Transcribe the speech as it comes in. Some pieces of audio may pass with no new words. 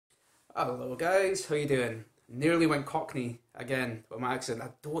Hello guys, how you doing? Nearly went Cockney again with my accent. I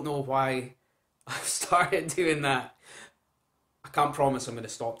don't know why I've started doing that. I can't promise I'm going to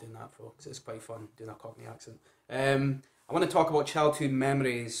stop doing that, folks. It's quite fun doing a Cockney accent. I want to talk about childhood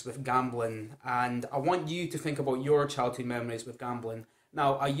memories with gambling, and I want you to think about your childhood memories with gambling.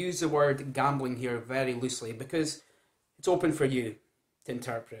 Now, I use the word gambling here very loosely because it's open for you to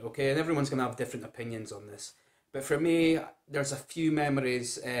interpret, okay? And everyone's going to have different opinions on this. But for me, there's a few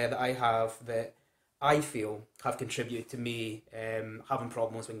memories that I have that I feel have contributed to me having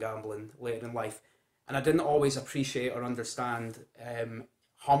problems with gambling later in life. And I didn't always appreciate or understand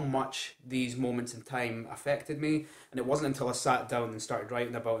how much these moments in time affected me. And it wasn't until I sat down and started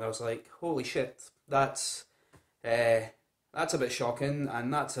writing about it, and I was like, holy shit, uh, that's a bit shocking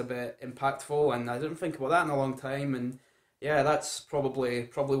and that's a bit impactful. And I didn't think about that in a long time. And yeah, that's probably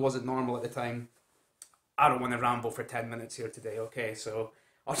wasn't normal at the time. I don't want to ramble for 10 minutes here today, okay? So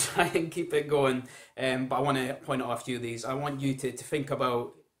I'll try and keep it going. But I want to point out a few of these. I want you to think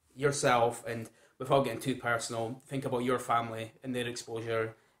about yourself and without getting too personal, think about your family and their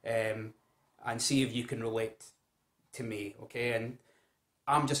exposure and see if you can relate to me, okay? And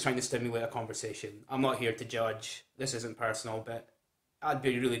I'm just trying to stimulate a conversation. I'm not here to judge. This isn't personal, but I'd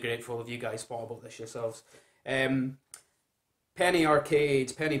be really grateful if you guys thought about this yourselves. Um, Penny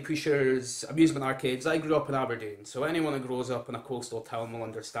arcades, penny pushers, amusement arcades. I grew up in Aberdeen, so anyone that grows up in a coastal town will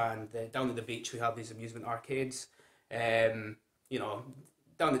understand that down at the beach we have these amusement arcades. Um, you know,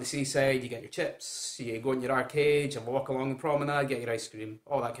 down at the seaside you get your chips, you go in your arcade, you walk along the promenade, get your ice cream,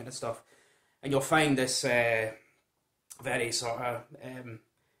 all that kind of stuff. And you'll find this very sort of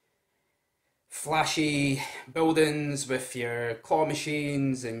flashy buildings with your claw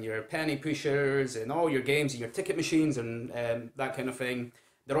machines and your penny pushers and all your games and your ticket machines and that kind of thing.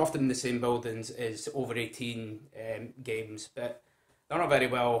 They're often in the same buildings as over 18 games, but they're not very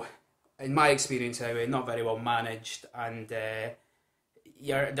well, in my experience anyway, not very well managed. And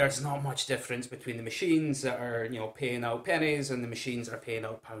there's not much difference between the machines that are paying out pennies and the machines that are paying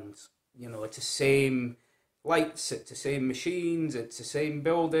out pounds. It's the same lights, it's the same machines, it's the same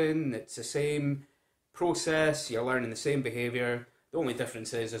building, it's the same process, you're learning the same behaviour. The only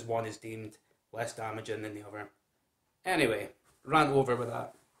difference is one is deemed less damaging than the other. Anyway, rant over with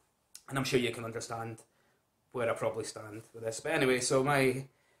that. And I'm sure you can understand where I probably stand with this. But anyway, so my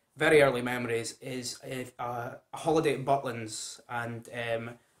very early memories is a holiday at Butlins, and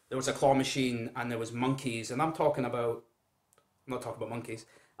there was a claw machine and there was monkeys. And I'm not talking about monkeys,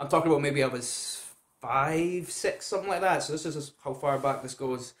 I'm talking about maybe I was 5, 6, something like that. So this is how far back this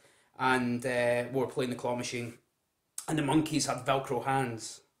goes. And we were playing the claw machine, and the monkeys had Velcro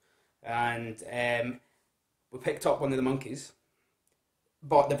hands. And we picked up one of the monkeys,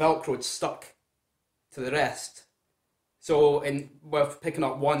 but the Velcro had stuck to the rest. So with picking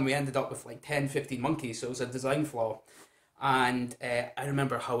up one, we ended up with like 10, 15 monkeys. So it was a design flaw. And I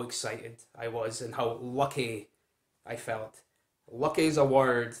remember how excited I was and how lucky I felt. Lucky is a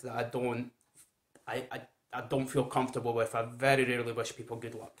word that I don't feel comfortable with. I very rarely wish people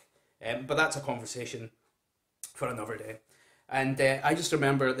good luck. But that's a conversation for another day. And I just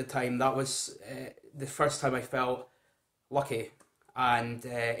remember at the time that was the first time I felt lucky and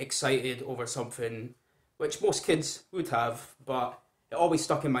excited over something which most kids would have, but it always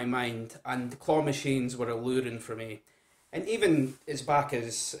stuck in my mind. And the claw machines were alluring for me. And even as back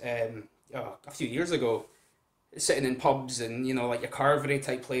as a few years ago, sitting in pubs and like your carvery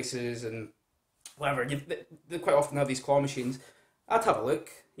type places and whatever, they quite often have these claw machines. I'd have a look,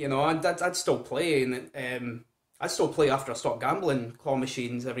 and I'd still play, and I'd still play after I stopped gambling claw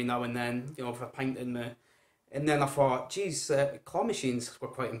machines every now and then, with a pint in me. And then I thought, geez, claw machines were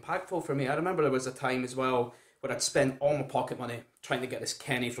quite impactful for me. I remember there was a time as well where I'd spent all my pocket money trying to get this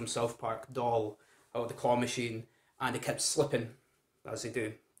Kenny from South Park doll out of the claw machine, and it kept slipping, as they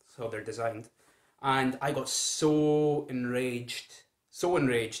do, so they're designed. And I got so enraged.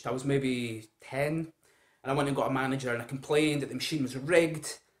 I was maybe 10, and I went and got a manager and I complained that the machine was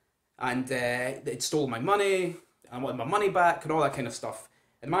rigged and it stole my money, and I wanted my money back and all that kind of stuff.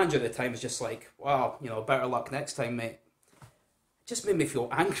 And the manager at the time was just like, wow, better luck next time, mate. It just made me feel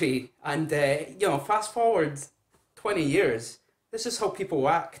angry. And, fast forward 20 years, this is how people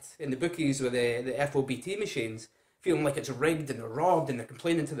act in the bookies with the FOBT machines, feeling like it's rigged and they're robbed and they're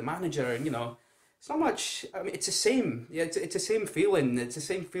complaining to the manager, and, it's not much. I mean, it's the same. Yeah, it's the same feeling. It's the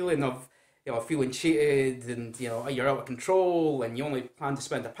same feeling of feeling cheated, and you're out of control, and you only plan to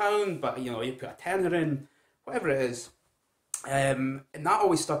spend £1, but you put a tenner in, whatever it is. And that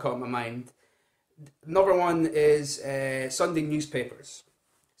always stuck out in my mind. Another one is Sunday newspapers.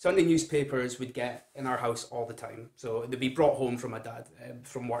 Sunday newspapers we'd get in our house all the time. So they'd be brought home from my dad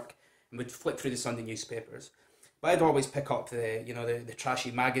from work, and would flip through the Sunday newspapers. But I'd always pick up the trashy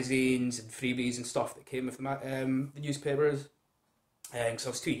magazines and freebies and stuff that came with the newspapers, because I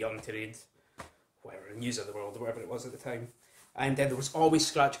was too young to read whatever, News of the World or whatever it was at the time. And there was always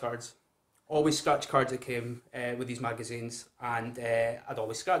scratch cards. Always scratch cards that came with these magazines, and I'd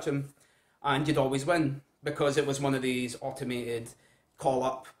always scratch them. And you'd always win, because it was one of these automated call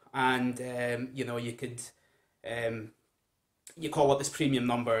up, and you could you call up this premium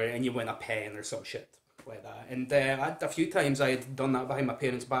number and you win a pen or some shit like that. And a few times I had done that behind my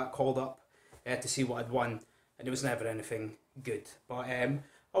parents' back, called up to see what I'd won, and it was never anything good. But I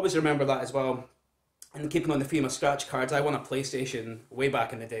always remember that as well. And keeping on the theme of scratch cards, I won a PlayStation way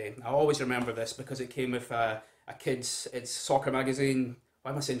back in the day. I always remember this because it came with a it's soccer magazine.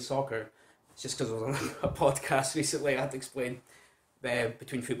 Why am I saying soccer? It's just because I was on a podcast recently. I had to explain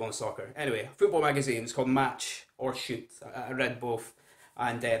between football and soccer. Anyway, a football magazine. It's called Match or Shoot. I read both.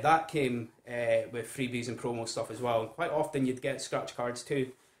 And that came with freebies and promo stuff as well. And quite often you'd get scratch cards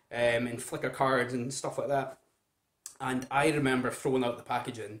too, and flicker cards and stuff like that. And I remember throwing out the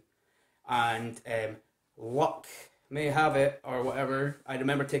packaging, and luck may have it or whatever, I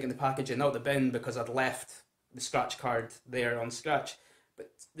remember taking the packaging out the bin because I'd left the scratch card there on scratch.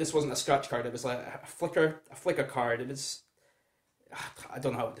 But this wasn't a scratch card, it was like a flicker card. It was, I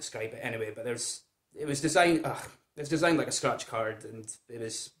don't know how to describe it anyway, but it was designed like a scratch card, and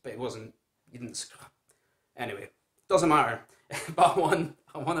it wasn't, you didn't scrap. Anyway, doesn't matter. But I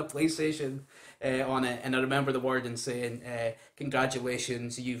won a PlayStation on it, and I remember the wording saying,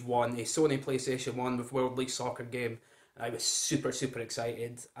 congratulations, you've won a Sony PlayStation 1 with World League Soccer game. And I was super, super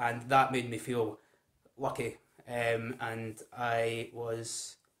excited, and that made me feel lucky. And I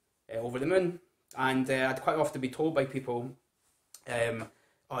was over the moon. And I'd quite often be told by people,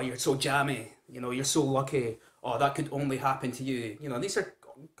 oh, you're so jammy, you're so lucky, oh, that could only happen to you. These are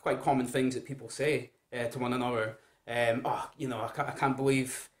quite common things that people say to one another. I can't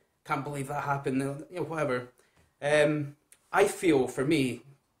believe that happened, whatever. I feel, for me,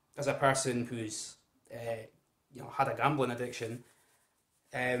 as a person who's had a gambling addiction,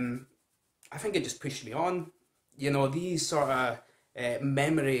 I think it just pushed me on. These sort of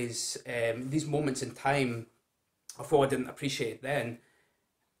memories, these moments in time, although I didn't appreciate then,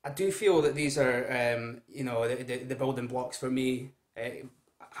 I do feel that these are the building blocks for me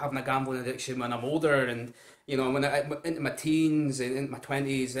having a gambling addiction when I'm older. And when I into my teens and into my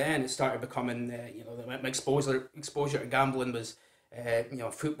 20s, then it started becoming my exposure to gambling was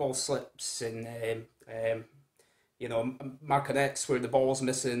football slips and marconettes where the ball's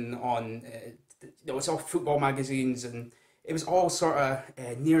missing on it's all football magazines, and it was all sort of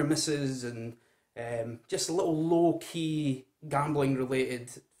near misses and just little low key gambling related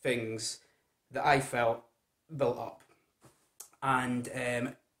things that I felt built up. And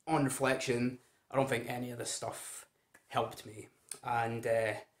on reflection, I don't think any of this stuff helped me. And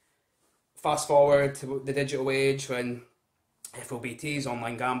fast forward to the digital age when FOBTs,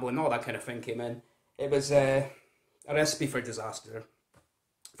 online gambling, all that kind of thing came in. It was a recipe for disaster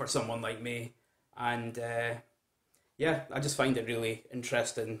for someone like me. And I just find it really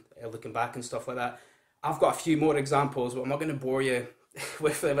interesting looking back and stuff like that. I've got a few more examples, but I'm not going to bore you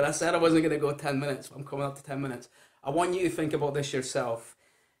with them. But I said I wasn't going to go 10 minutes, but I'm coming up to 10 minutes. I want you to think about this yourself.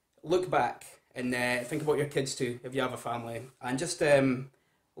 Look back and think about your kids too, if you have a family. And just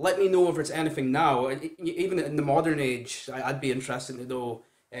let me know if it's anything now. Even in the modern age, I'd be interested to know,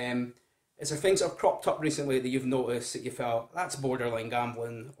 is there things that have cropped up recently that you've noticed that you felt, that's borderline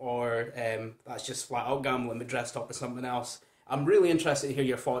gambling, or that's just flat out gambling but dressed up as something else? I'm really interested to hear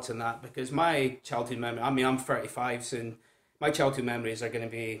your thoughts on that, because my childhood memory, I'm 35 soon, my childhood memories are going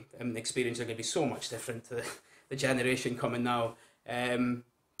to be, and experiences are going to be so much different to the generation coming now.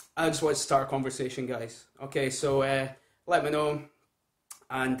 I just want to start a conversation, guys. Okay, so let me know.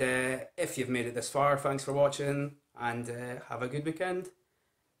 And if you've made it this far, thanks for watching, and have a good weekend.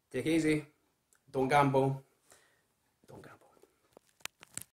 Take it easy. Don't gamble.